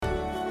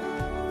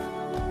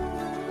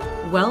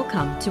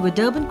Welcome to a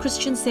Durban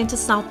Christian Center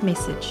South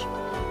message.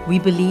 We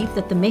believe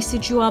that the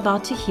message you are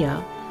about to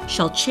hear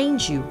shall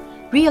change you,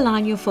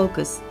 realign your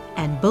focus,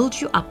 and build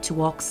you up to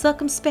walk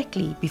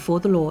circumspectly before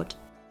the Lord.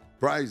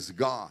 Praise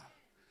God.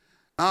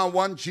 I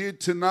want you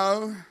to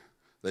know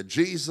that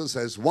Jesus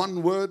has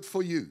one word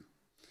for you.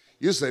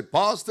 You say,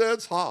 Pastor,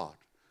 it's hard.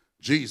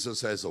 Jesus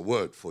has a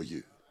word for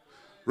you.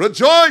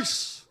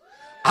 Rejoice!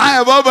 I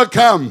have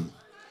overcome.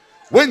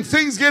 When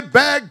things get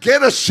bad,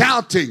 get a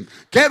shouting,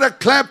 get a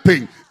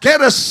clapping,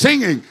 get a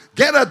singing,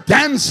 get a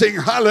dancing,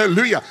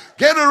 hallelujah.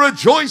 Get a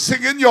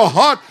rejoicing in your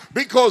heart,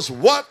 because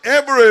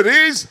whatever it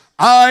is,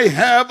 I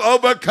have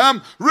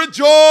overcome.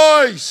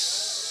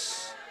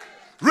 Rejoice!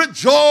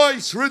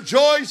 Rejoice,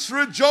 rejoice,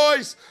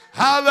 rejoice.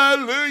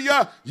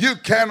 Hallelujah. You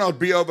cannot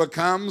be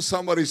overcome.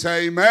 Somebody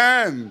say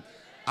amen.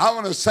 I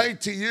want to say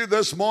to you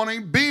this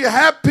morning, be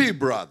happy,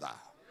 brother.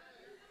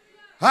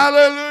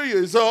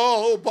 Hallelujah. He said,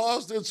 oh,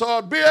 Pastor, it's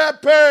hard. Be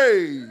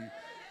happy.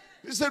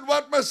 He said,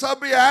 what must I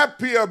be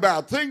happy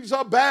about? Things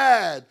are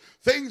bad.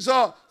 Things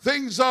are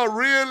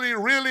really,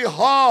 really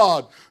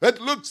hard. It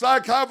looks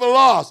like I've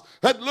lost.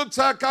 It looks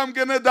like I'm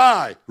going to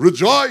die.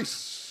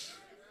 Rejoice.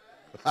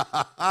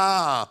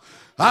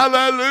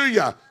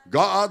 Hallelujah.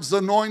 God's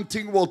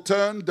anointing will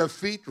turn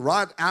defeat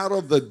right out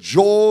of the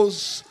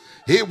jaws.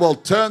 He will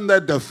turn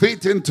that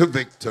defeat into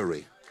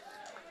victory.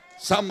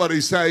 Somebody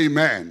say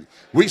amen.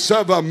 We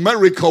serve a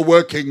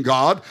miracle-working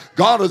God.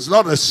 God is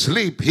not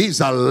asleep.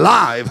 He's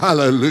alive.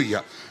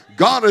 Hallelujah.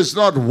 God is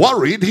not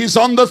worried. He's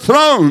on the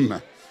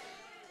throne.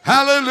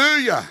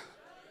 Hallelujah.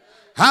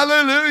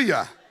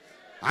 Hallelujah.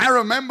 I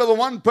remember the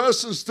one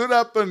person stood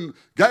up and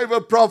gave a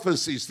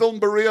prophecy, still in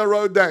Berea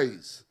Road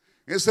days.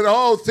 He said,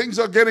 oh, things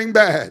are getting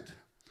bad.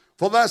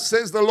 For thus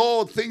says the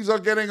Lord, things are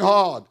getting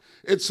hard.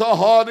 It's so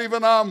hard,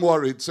 even I'm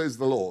worried, says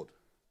the Lord.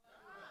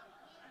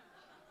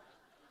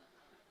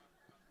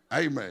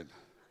 Amen.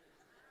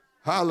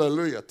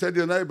 Hallelujah. Tell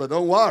your neighbor,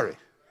 don't worry.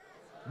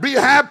 Be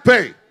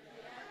happy.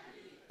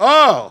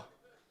 Oh,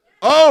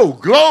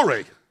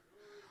 glory.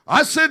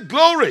 I said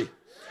glory.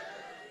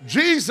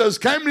 Jesus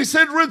came and he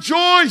said,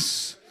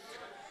 rejoice.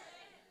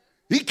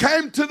 He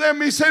came to them,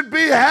 he said,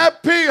 be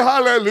happy.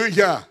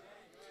 Hallelujah.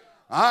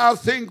 I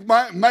think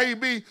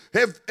maybe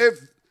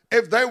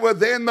if they were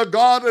there in the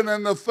garden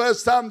and the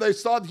first time they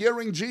start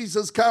hearing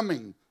Jesus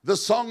coming, the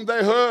song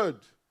they heard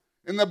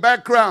in the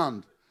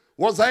background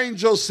was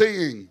angels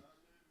singing.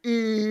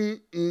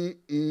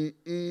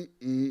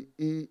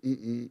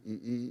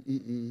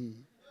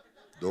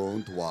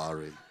 Don't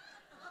worry.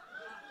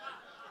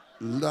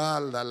 La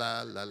la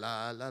la la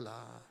la la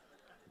la.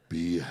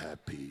 Be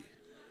happy.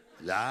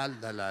 La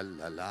la la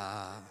la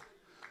la.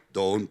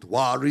 Don't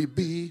worry,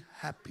 be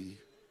happy.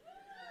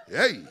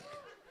 Hey.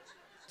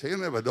 Tell your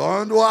neighbor,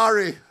 don't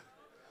worry.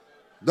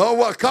 Don't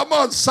worry. Come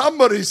on,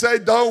 somebody say,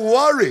 don't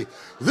worry.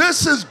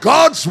 This is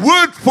God's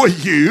word for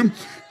you.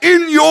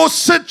 In your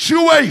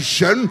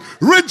situation,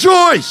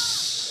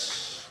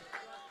 rejoice.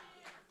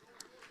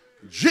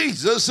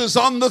 Jesus is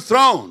on the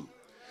throne.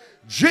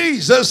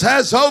 Jesus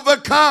has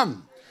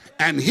overcome.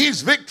 And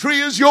his victory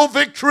is your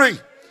victory.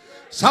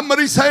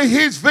 Somebody say,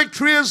 his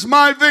victory is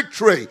my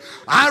victory.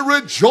 I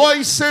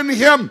rejoice in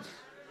him.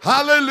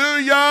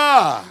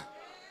 Hallelujah.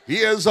 He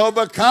has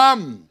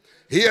overcome.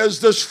 He has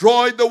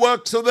destroyed the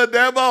works of the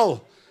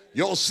devil.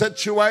 Your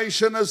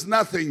situation is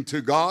nothing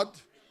to God.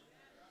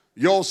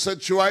 Your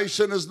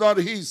situation is not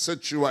his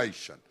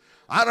situation.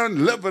 I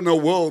don't live in a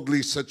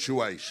worldly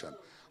situation.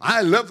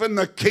 I live in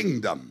the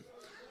kingdom.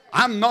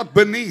 I'm not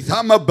beneath,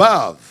 I'm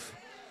above.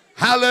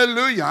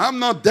 Hallelujah. I'm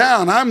not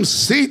down, I'm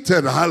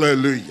seated.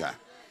 Hallelujah.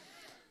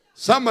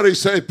 Somebody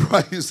say,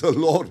 praise the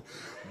Lord.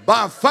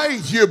 By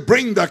faith you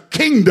bring the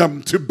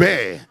kingdom to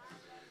bear.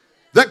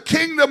 The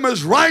kingdom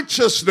is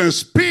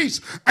righteousness,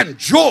 peace, and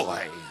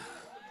joy.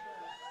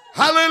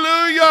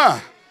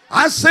 Hallelujah.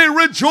 I say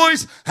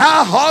rejoice.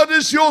 How hard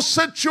is your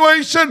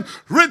situation?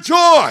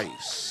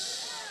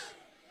 Rejoice.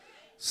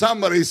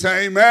 Somebody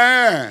say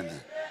amen.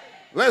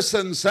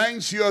 Listen,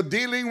 saints, you're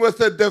dealing with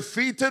a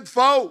defeated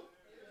foe.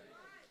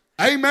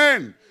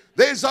 Amen.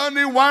 There's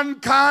only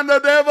one kind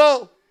of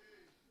devil.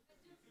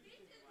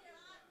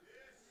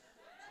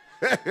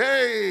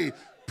 Hey,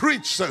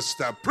 preach,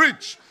 sister,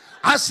 preach.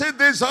 I said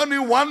there's only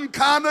one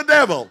kind of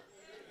devil.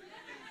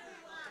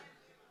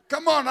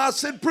 Come on, I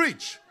said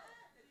preach.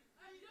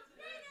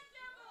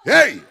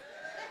 Hey.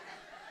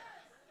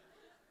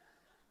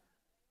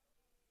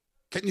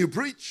 Can you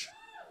preach?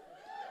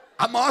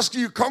 I'm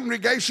asking you,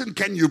 congregation,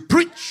 can you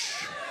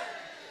preach?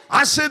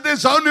 I said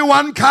there's only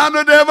one kind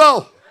of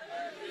devil.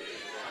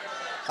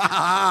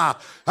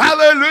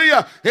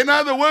 Hallelujah. In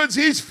other words,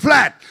 he's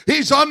flat.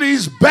 He's on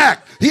his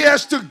back. He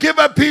has to give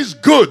up his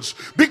goods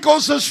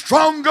because the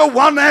stronger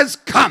one has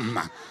come.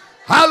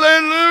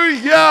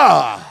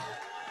 Hallelujah.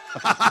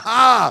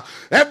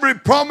 Every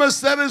promise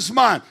that is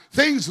mine,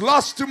 things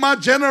lost to my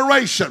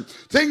generation,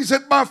 things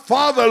that my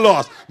father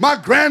lost, my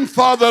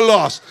grandfather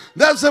lost,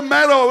 doesn't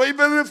matter,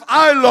 even if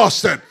I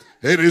lost it,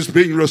 it is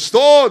being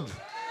restored.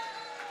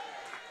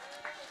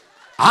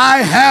 I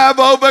have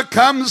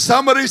overcome.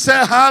 Somebody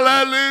say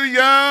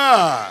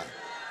hallelujah.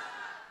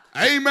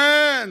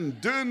 Amen.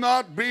 Do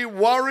not be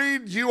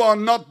worried. You are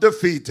not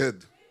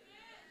defeated.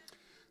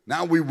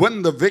 Now we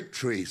win the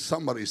victory.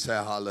 Somebody say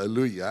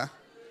hallelujah.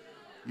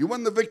 You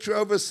win the victory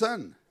over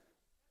sin.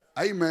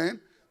 Amen.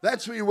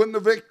 That's where you win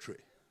the victory.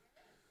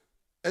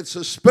 It's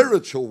a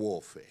spiritual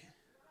warfare.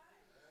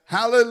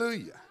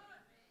 Hallelujah.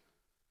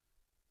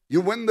 You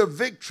win the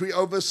victory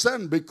over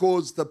sin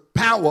because the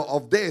power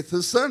of death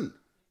is sin.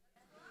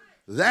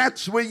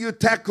 That's where you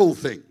tackle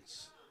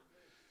things.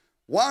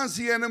 Why does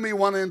the enemy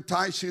want to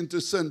entice you into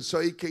sin?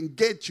 So he can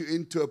get you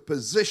into a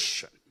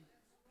position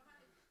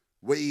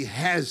where he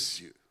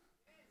has you.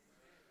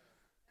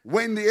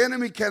 When the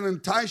enemy can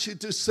entice you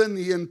to sin,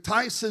 he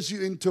entices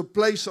you into a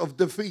place of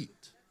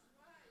defeat.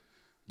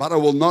 But I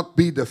will not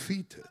be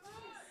defeated.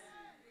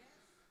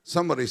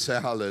 Somebody say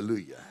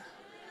hallelujah.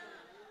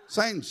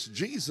 Saints,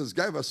 Jesus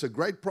gave us a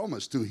great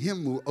promise. To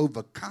him who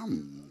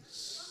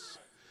overcomes,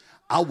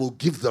 I will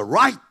give the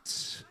right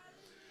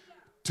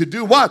to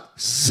do what?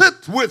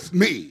 Sit with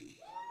me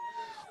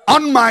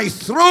on my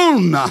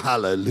throne,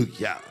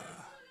 hallelujah,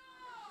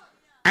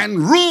 and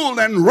rule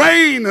and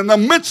reign in the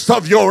midst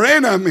of your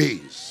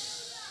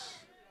enemies.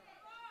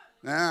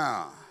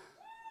 Now,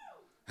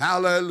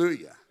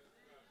 hallelujah.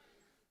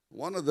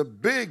 One of the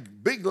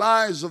big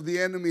lies of the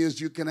enemy is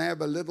you can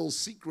have a little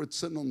secret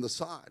sin on the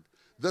side.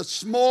 The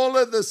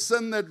smaller the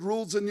sin that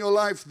rules in your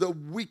life, the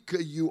weaker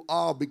you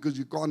are because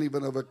you can't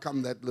even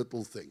overcome that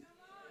little thing.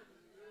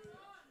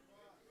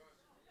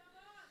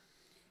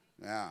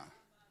 Yeah.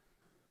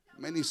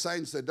 Many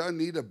saints, they don't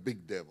need a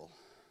big devil.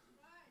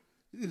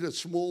 You need a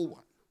small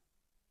one.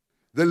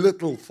 The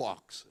little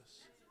foxes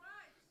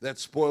that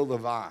spoil the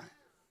vine.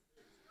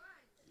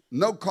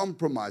 No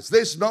compromise.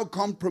 There's no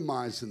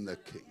compromise in the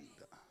kingdom.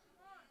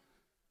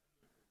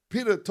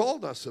 Peter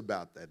told us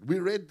about that. We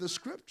read the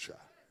scripture.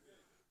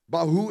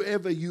 But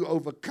whoever you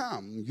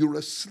overcome, you're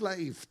a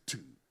slave to.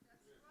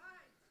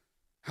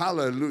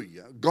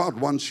 Hallelujah. God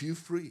wants you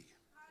free.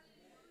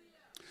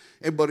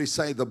 Everybody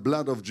say, the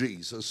blood of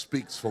Jesus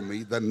speaks for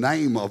me. The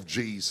name of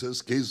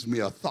Jesus gives me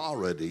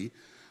authority.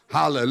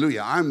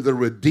 Hallelujah. I'm the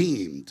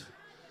redeemed.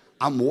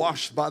 I'm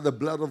washed by the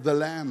blood of the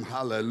Lamb.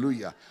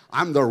 Hallelujah.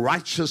 I'm the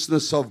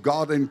righteousness of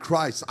God in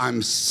Christ.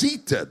 I'm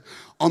seated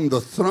on the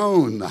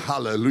throne.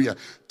 Hallelujah.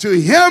 To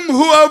him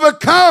who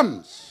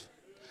overcomes,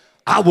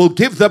 I will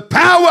give the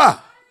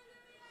power.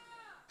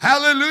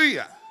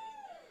 Hallelujah.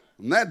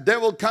 When that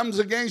devil comes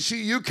against you,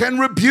 you can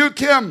rebuke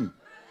him.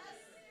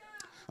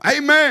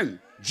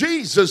 Amen.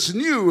 Jesus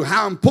knew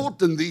how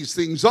important these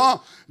things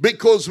are,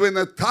 because when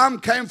the time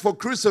came for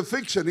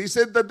crucifixion, he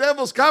said, the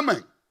devil's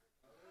coming,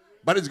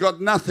 but it's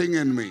got nothing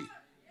in me.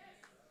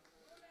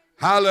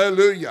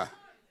 Hallelujah.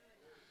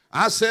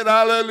 I said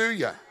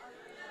hallelujah.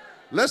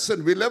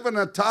 Listen, we live in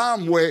a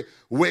time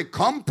where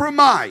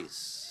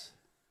compromise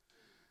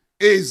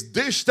is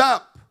dished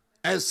up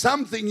as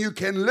something you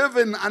can live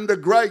in under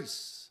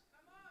grace.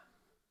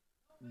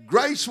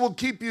 Grace will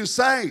keep you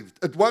saved.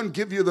 It won't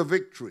give you the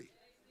victory.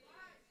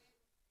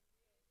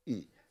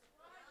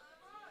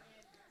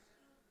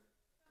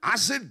 I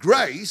said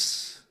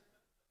grace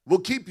will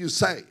keep you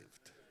saved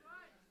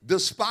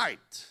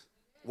despite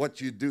what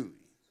you do.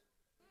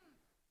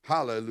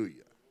 Hallelujah.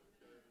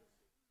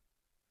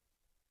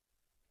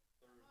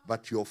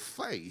 But your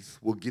faith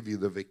will give you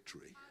the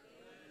victory.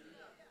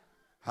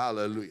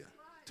 Hallelujah.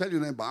 Tell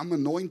your neighbor, I'm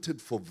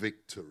anointed for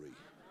victory.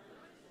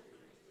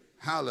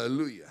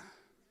 Hallelujah.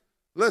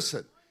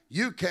 Listen,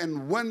 you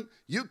can win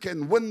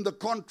the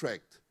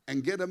contract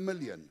and get $1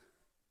 million,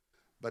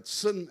 but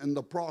sin in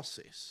the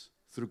process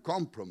through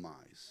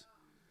compromise,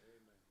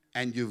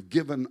 and you've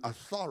given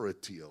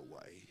authority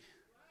away.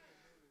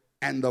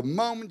 And the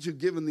moment you've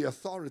given the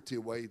authority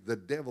away, the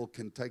devil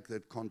can take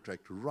that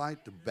contract right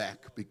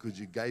back because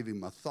you gave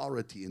him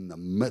authority in the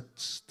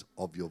midst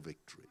of your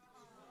victory.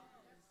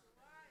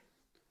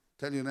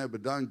 Tell your neighbor,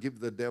 don't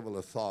give the devil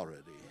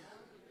authority.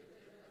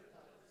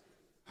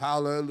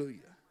 Hallelujah.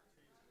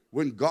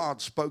 When God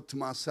spoke to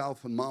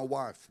myself and my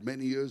wife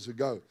many years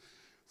ago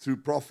through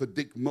Prophet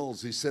Dick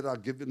Mills, he said,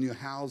 I've given you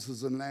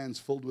houses and lands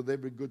filled with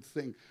every good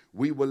thing.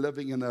 We were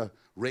living in a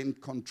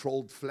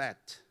rent-controlled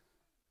flat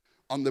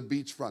on the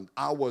beachfront.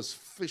 I was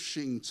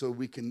fishing so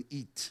we can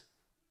eat.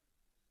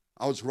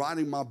 I was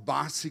riding my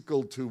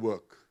bicycle to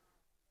work.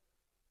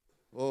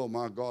 Oh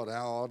my God,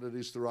 how hard it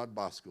is to ride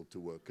bicycle to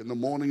work. In the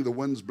morning, the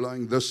wind's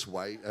blowing this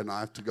way, and I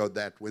have to go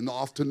that way. In the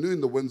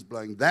afternoon, the wind's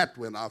blowing that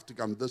way, and I have to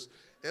come this.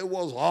 It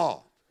was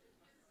hard.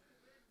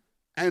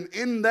 And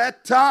in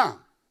that time,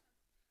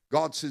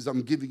 God says,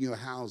 I'm giving you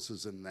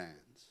houses and lands.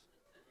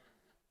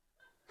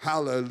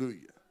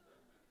 Hallelujah.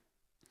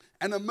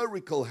 And a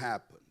miracle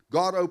happened.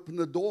 God opened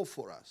the door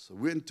for us.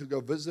 We went to go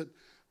visit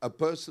a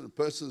person,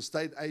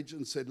 estate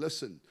agent said,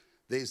 listen,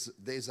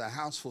 there's a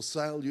house for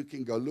sale. You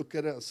can go look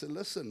at it. I said,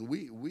 listen,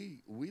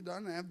 we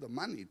don't have the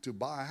money to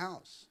buy a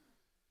house.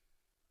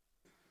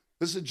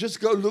 I said,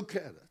 just go look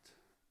at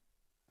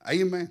it.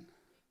 Amen.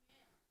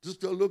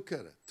 Just go look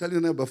at it. Tell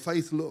your neighbor,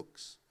 faith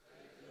looks.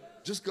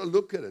 Just go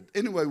look at it.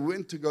 Anyway, we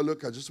went to go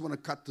look. I just want to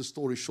cut the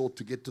story short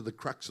to get to the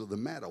crux of the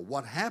matter.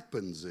 What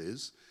happens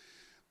is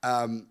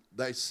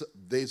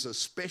there's a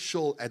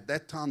special, at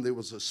that time there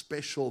was a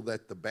special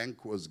that the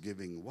bank was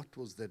giving. What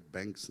was that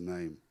bank's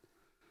name?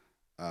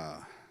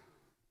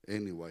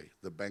 Anyway,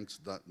 the banks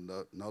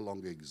no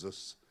longer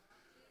exists.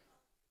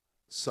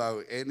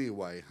 So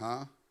anyway,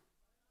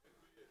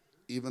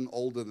 even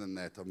older than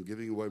that, I'm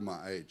giving away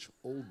my age.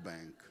 Old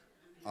bank.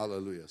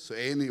 Hallelujah. So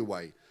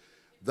anyway,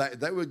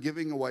 they were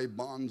giving away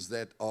bonds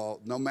that are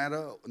no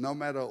matter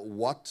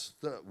what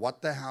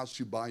the house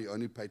you buy, you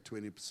only pay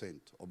 20%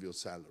 of your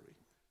salary.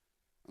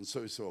 And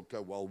so we said, okay,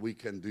 well, we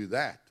can do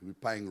that. We're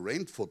paying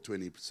rent for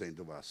 20%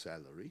 of our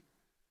salary.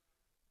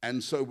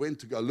 And so we went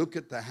to go look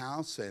at the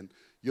house, and,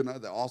 you know,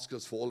 they ask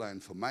us for all our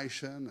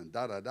information and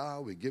da-da-da.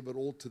 We give it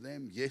all to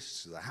them.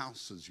 Yes, the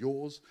house is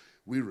yours.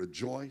 We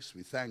rejoice.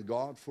 We thank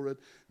God for it.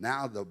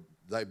 Now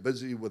they're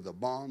busy with the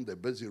bond. They're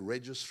busy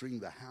registering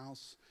the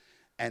house.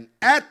 And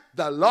at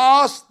the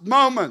last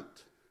moment,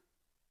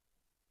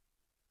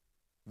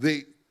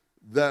 the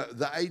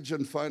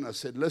agent phoned. I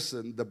said,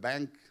 listen, the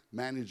bank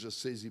manager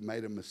says he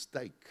made a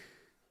mistake.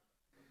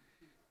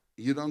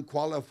 You don't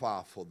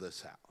qualify for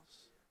this house.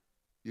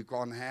 You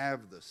can't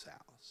have this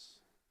house.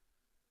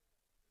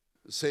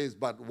 It says,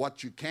 but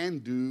what you can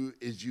do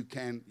is you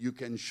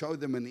can show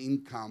them an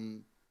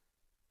income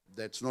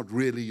that's not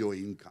really your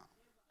income.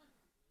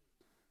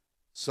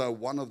 So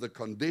one of the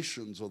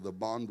conditions of the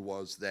bond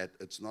was that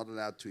it's not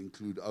allowed to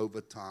include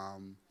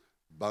overtime,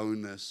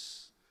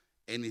 bonus,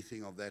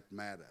 anything of that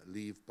matter,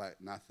 leave back,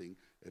 nothing.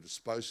 It's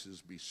supposed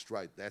to be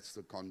straight. That's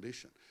the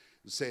condition.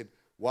 It said,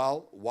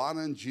 well, why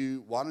don't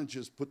you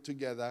just put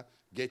together,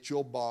 get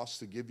your boss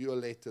to give you a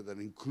letter that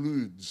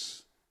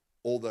includes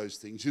all those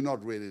things. You're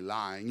not really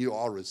lying. You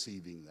are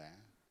receiving that.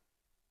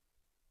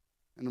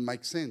 And it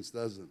makes sense,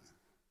 doesn't it?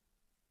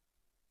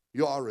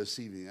 You are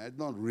receiving that.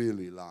 Not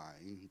really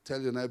lying. Tell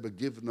your neighbor,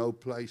 give no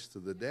place to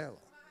the devil.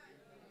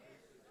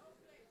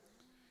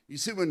 You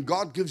see, when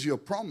God gives you a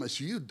promise,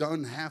 you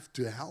don't have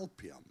to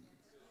help him.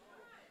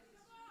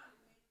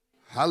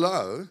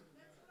 Hello?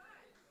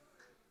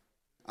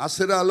 I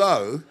said,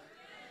 hello?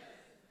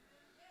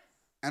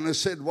 And I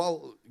said,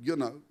 well, you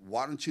know,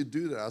 why don't you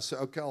do that? I said,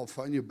 okay, I'll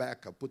phone you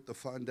back. I put the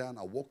phone down.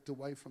 I walked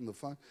away from the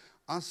phone.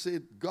 I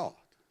said, God,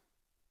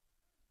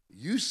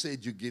 you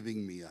said you're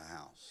giving me a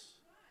house.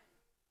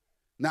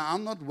 Now,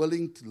 I'm not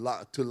willing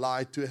to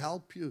lie to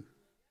help you.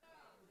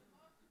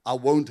 I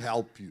won't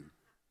help you.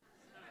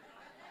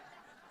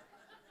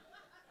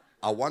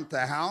 I want the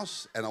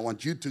house, and I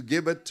want you to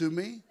give it to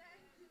me.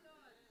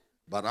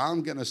 But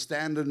I'm going to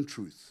stand in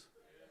truth.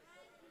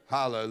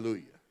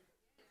 Hallelujah.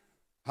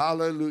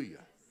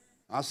 Hallelujah.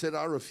 I said,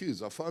 I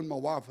refuse. I phoned my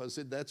wife. I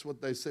said, that's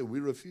what they say. We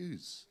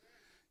refuse.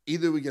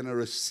 Either we're going to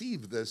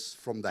receive this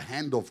from the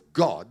hand of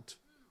God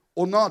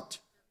or not.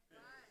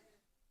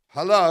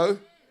 Hello?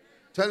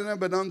 Tell them,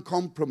 but don't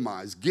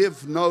compromise.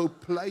 Give no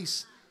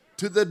place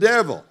to the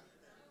devil.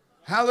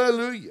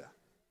 Hallelujah.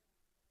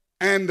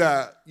 And,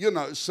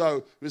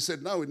 so we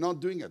said, no, we're not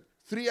doing it.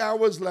 3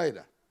 hours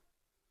later,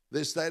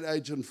 the estate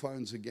agent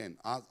phones again.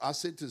 I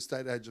said to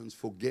estate agents,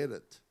 forget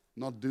it.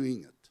 Not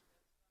doing it.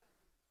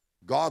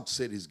 God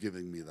said he's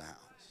giving me the house.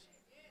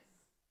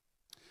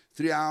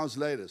 3 hours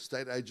later,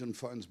 estate agent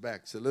phones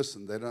back. Said,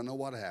 listen, they don't know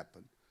what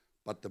happened,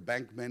 but the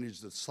bank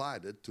manager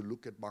decided to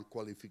look at my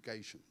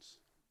qualifications.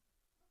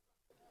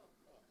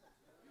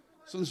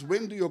 Since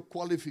when do your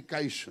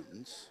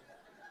qualifications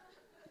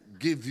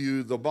give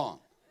you the bond?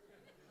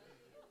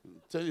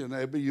 Tell your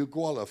neighbor, you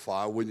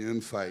qualify when you're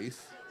in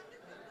faith.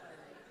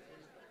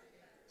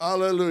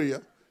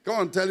 Hallelujah. Come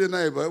on, tell your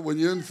neighbor, when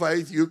you're in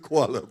faith, you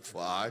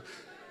qualify.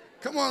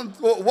 Come on,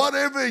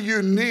 whatever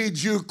you need,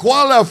 you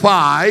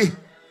qualify.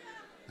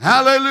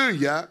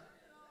 Hallelujah.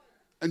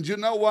 And you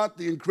know what?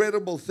 The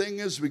incredible thing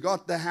is we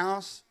got the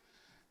house,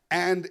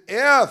 and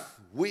if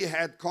we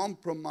had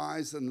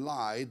compromised and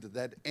lied,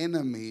 that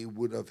enemy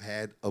would have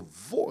had a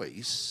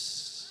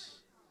voice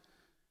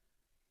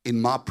in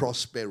my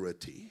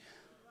prosperity.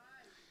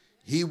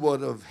 He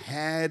would have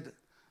had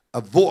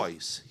a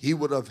voice. He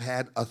would have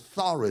had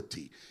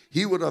authority.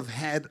 He would have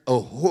had a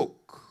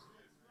hook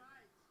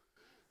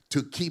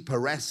to keep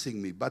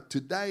harassing me. But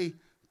today,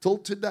 till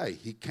today,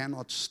 he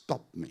cannot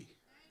stop me.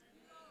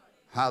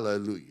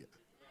 Hallelujah.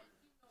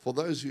 For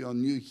those who are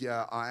new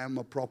here, I am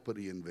a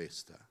property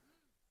investor.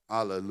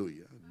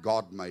 Hallelujah.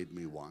 God made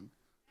me one.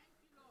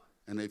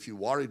 And if you're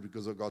worried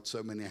because I've got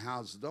so many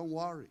houses, don't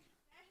worry.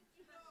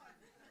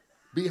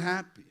 Be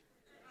happy.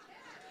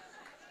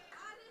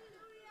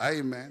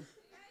 Amen.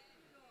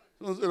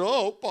 I said,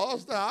 oh,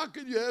 Pastor, how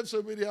can you have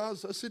so many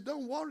houses? I said,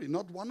 don't worry.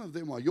 Not one of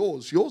them are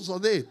yours. Yours are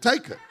there.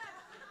 Take it.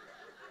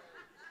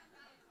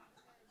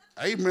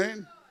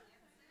 Amen.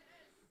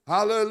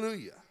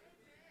 Hallelujah.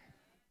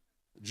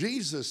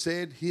 Jesus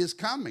said he is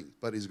coming,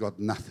 but he's got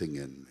nothing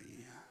in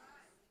me.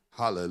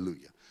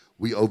 Hallelujah.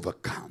 We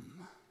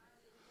overcome.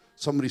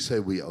 Somebody say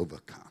we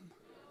overcome.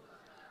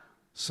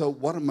 So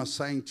what am I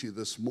saying to you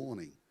this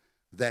morning?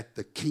 That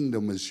the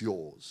kingdom is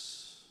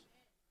yours.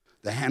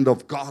 The hand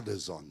of God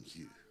is on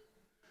you.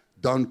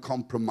 Don't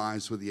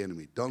compromise with the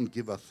enemy. Don't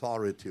give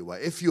authority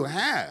away. If you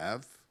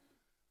have,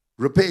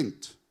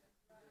 repent.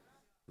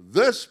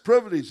 This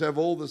privilege have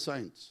all the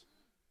saints.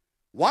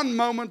 One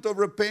moment of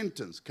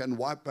repentance can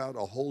wipe out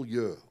a whole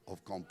year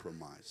of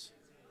compromise.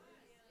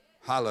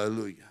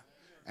 Hallelujah.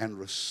 And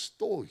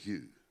restore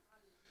you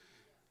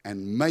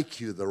and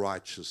make you the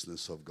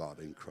righteousness of God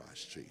in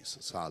Christ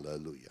Jesus.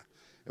 Hallelujah.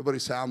 Everybody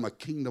say, I'm a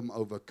kingdom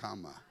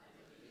overcomer.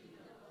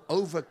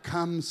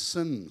 Overcome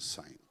sin,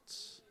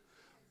 saints.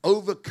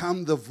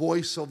 Overcome the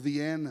voice of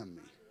the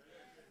enemy.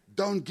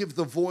 Don't give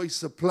the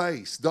voice a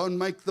place. Don't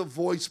make the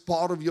voice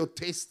part of your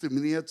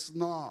testimony. It's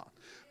not.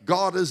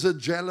 God is a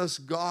jealous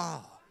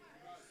God.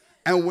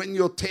 And when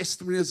your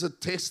testimony is a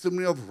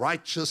testimony of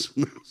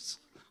righteousness,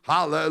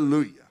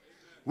 hallelujah.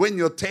 When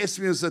your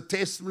testimony is a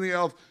testimony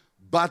of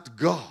but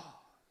God,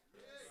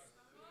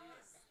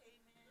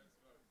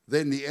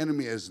 then the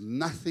enemy has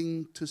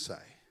nothing to say.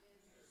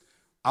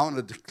 I want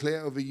to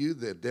declare over you,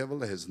 the devil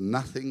has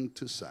nothing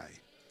to say.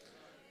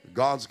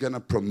 God's going to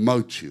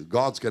promote you.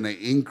 God's going to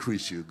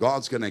increase you.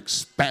 God's going to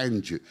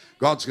expand you.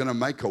 God's going to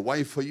make a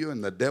way for you,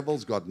 and the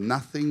devil's got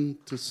nothing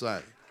to say.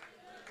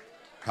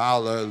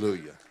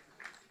 Hallelujah.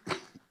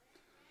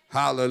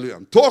 Hallelujah.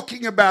 I'm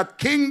talking about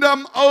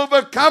kingdom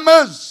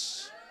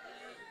overcomers.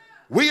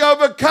 We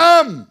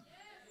overcome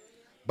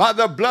by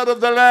the blood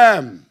of the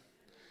Lamb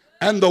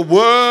and the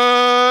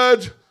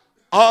word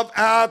of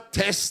our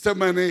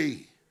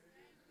testimony.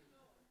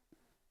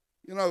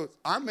 You know,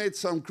 I met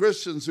some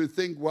Christians who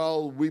think,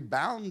 well, we're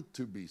bound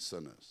to be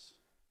sinners.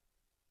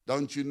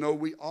 Don't you know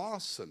we are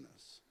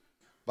sinners?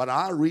 But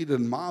I read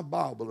in my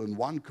Bible in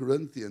 1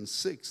 Corinthians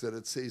 6 that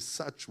it says,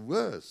 such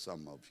were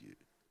some of you.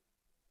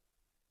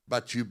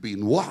 But you've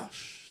been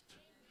washed.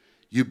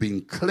 You've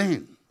been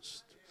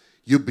cleansed.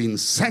 You've been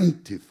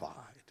sanctified.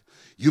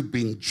 You've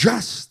been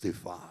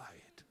justified.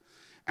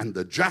 And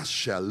the just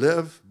shall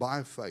live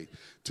by faith.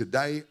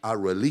 Today, I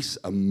release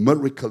a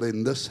miracle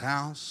in this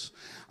house.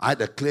 I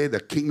declare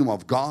the kingdom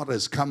of God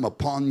has come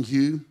upon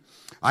you.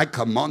 I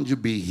command you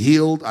be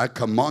healed. I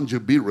command you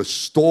be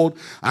restored.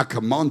 I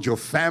command your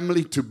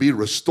family to be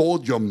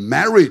restored, your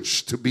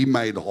marriage to be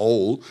made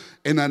whole.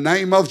 In the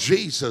name of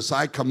Jesus,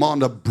 I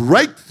command a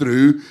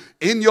breakthrough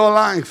in your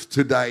life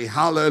today.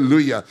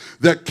 Hallelujah.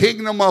 The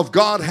kingdom of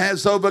God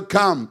has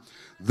overcome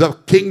the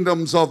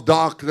kingdoms of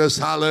darkness.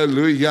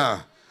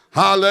 Hallelujah.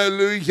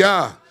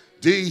 Hallelujah.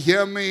 Do you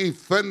hear me,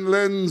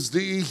 Finlands? Do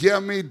you hear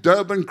me,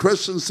 Durban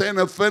Christian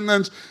Center,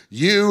 Finlands?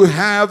 You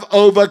have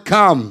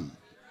overcome.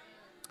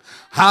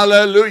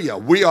 Hallelujah.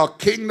 We are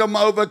kingdom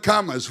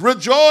overcomers.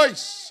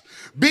 Rejoice.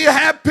 Be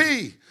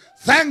happy.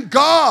 Thank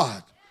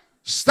God.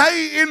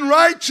 Stay in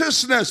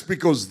righteousness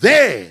because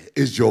there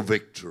is your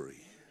victory.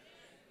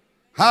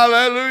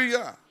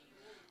 Hallelujah.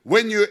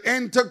 When you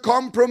enter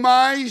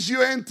compromise,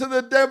 you enter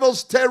the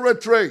devil's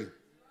territory.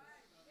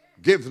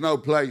 Give no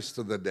place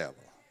to the devil.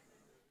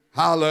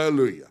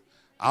 Hallelujah.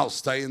 I'll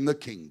stay in the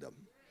kingdom.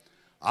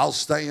 I'll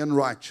stay in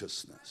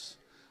righteousness.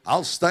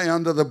 I'll stay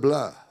under the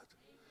blood.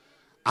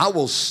 I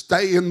will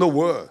stay in the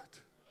word.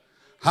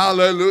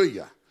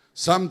 Hallelujah.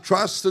 Some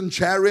trust in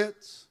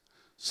chariots.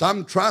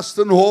 Some trust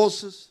in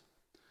horses.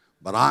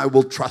 But I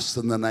will trust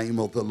in the name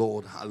of the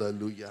Lord.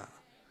 Hallelujah.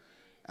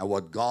 And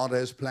what God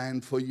has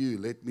planned for you,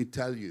 let me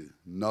tell you,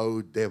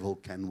 no devil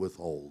can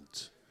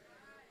withhold.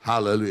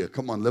 Hallelujah.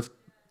 Come on, lift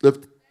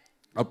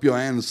up your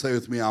hand and say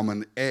with me, I'm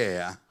an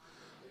heir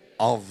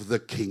of the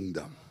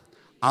kingdom.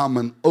 I'm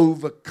an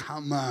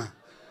overcomer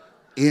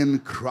in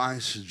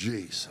Christ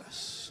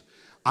Jesus.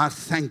 I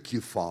thank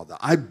you, Father.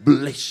 I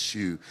bless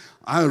you.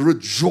 I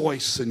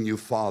rejoice in you,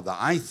 Father.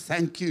 I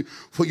thank you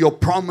for your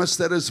promise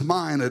that is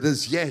mine. It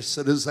is yes,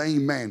 it is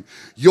amen.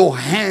 Your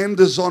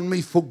hand is on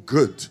me for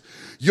good.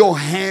 Your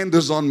hand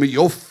is on me.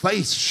 Your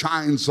face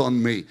shines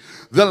on me.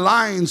 The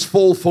lines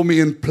fall for me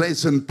in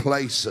pleasant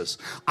places.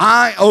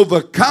 I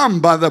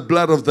overcome by the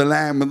blood of the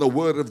Lamb and the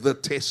word of the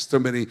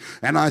testimony.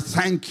 And I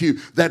thank you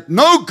that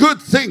no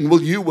good thing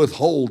will you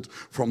withhold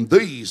from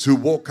these who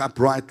walk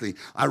uprightly.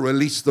 I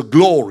release the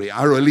glory.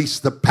 I release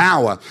the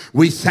power.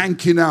 We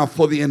thank you now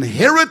for the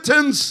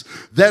inheritance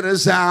that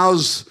is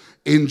ours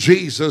in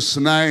Jesus'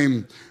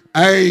 name.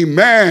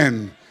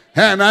 Amen.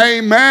 And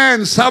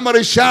amen.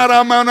 Somebody shout,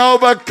 I'm an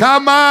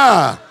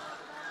overcomer.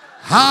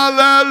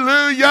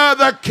 Hallelujah.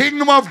 The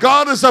kingdom of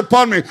God is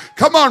upon me.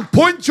 Come on,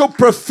 point your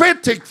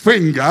prophetic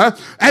finger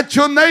at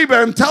your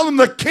neighbor and tell him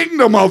the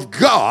kingdom of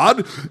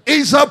God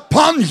is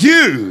upon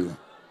you.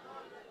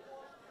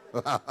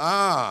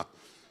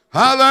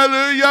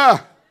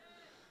 Hallelujah.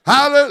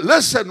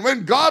 Listen,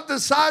 when God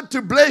decides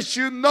to bless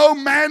you, no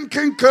man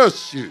can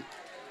curse you.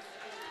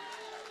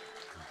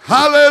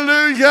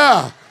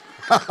 Hallelujah.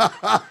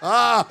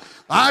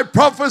 I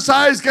prophesy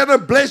He's going to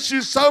bless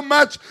you so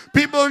much,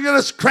 people are going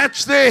to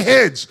scratch their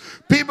heads.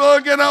 People are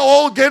going to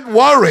all get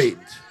worried.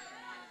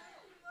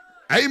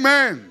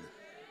 Amen.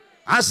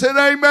 I said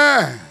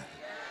amen.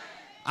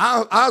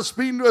 I was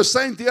speaking to a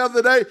saint the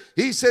other day.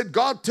 He said,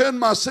 God turned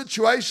my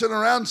situation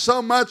around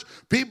so much,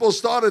 people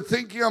started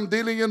thinking I'm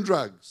dealing in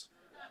drugs.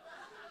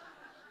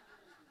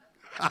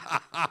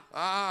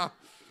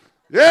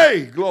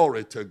 Yay,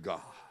 glory to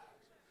God.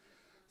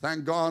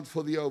 Thank God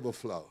for the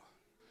overflow.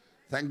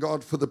 Thank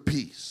God for the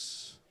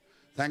peace.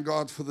 Thank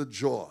God for the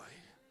joy.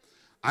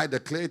 I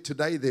declare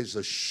today there's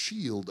a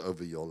shield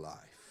over your life.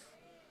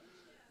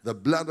 The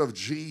blood of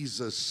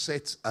Jesus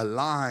sets a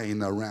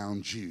line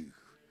around you,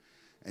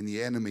 and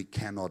the enemy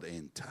cannot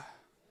enter.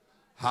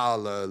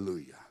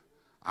 Hallelujah.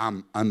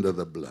 I'm under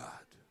the blood.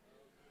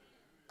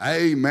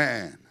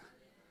 Amen.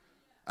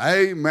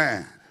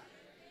 Amen.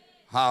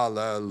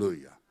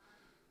 Hallelujah.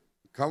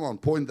 Come on,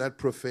 point that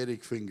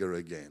prophetic finger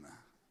again.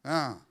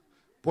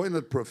 Point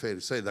it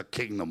prophetic. Say, the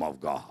kingdom of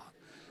God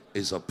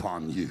is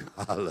upon you.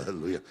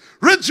 Hallelujah.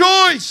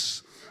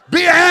 Rejoice.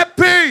 Be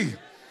happy.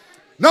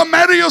 No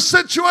matter your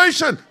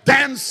situation,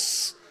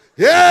 dance.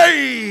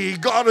 Yay,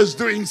 God is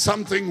doing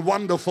something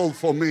wonderful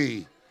for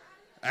me.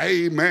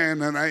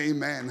 Amen and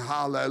amen.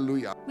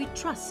 Hallelujah. We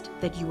trust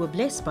that you were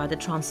blessed by the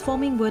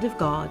transforming Word of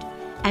God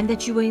and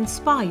that you were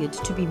inspired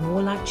to be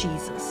more like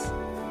Jesus.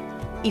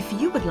 If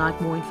you would like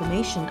more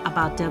information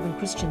about Durban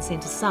Christian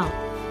Center South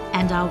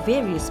and our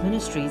various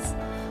ministries,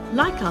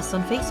 like us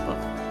on Facebook,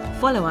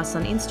 follow us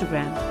on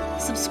Instagram,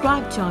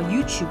 subscribe to our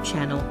YouTube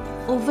channel,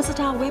 or visit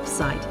our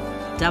website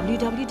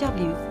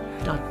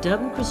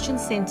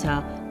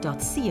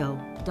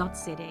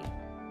www.durbanchristiancenter.co.za.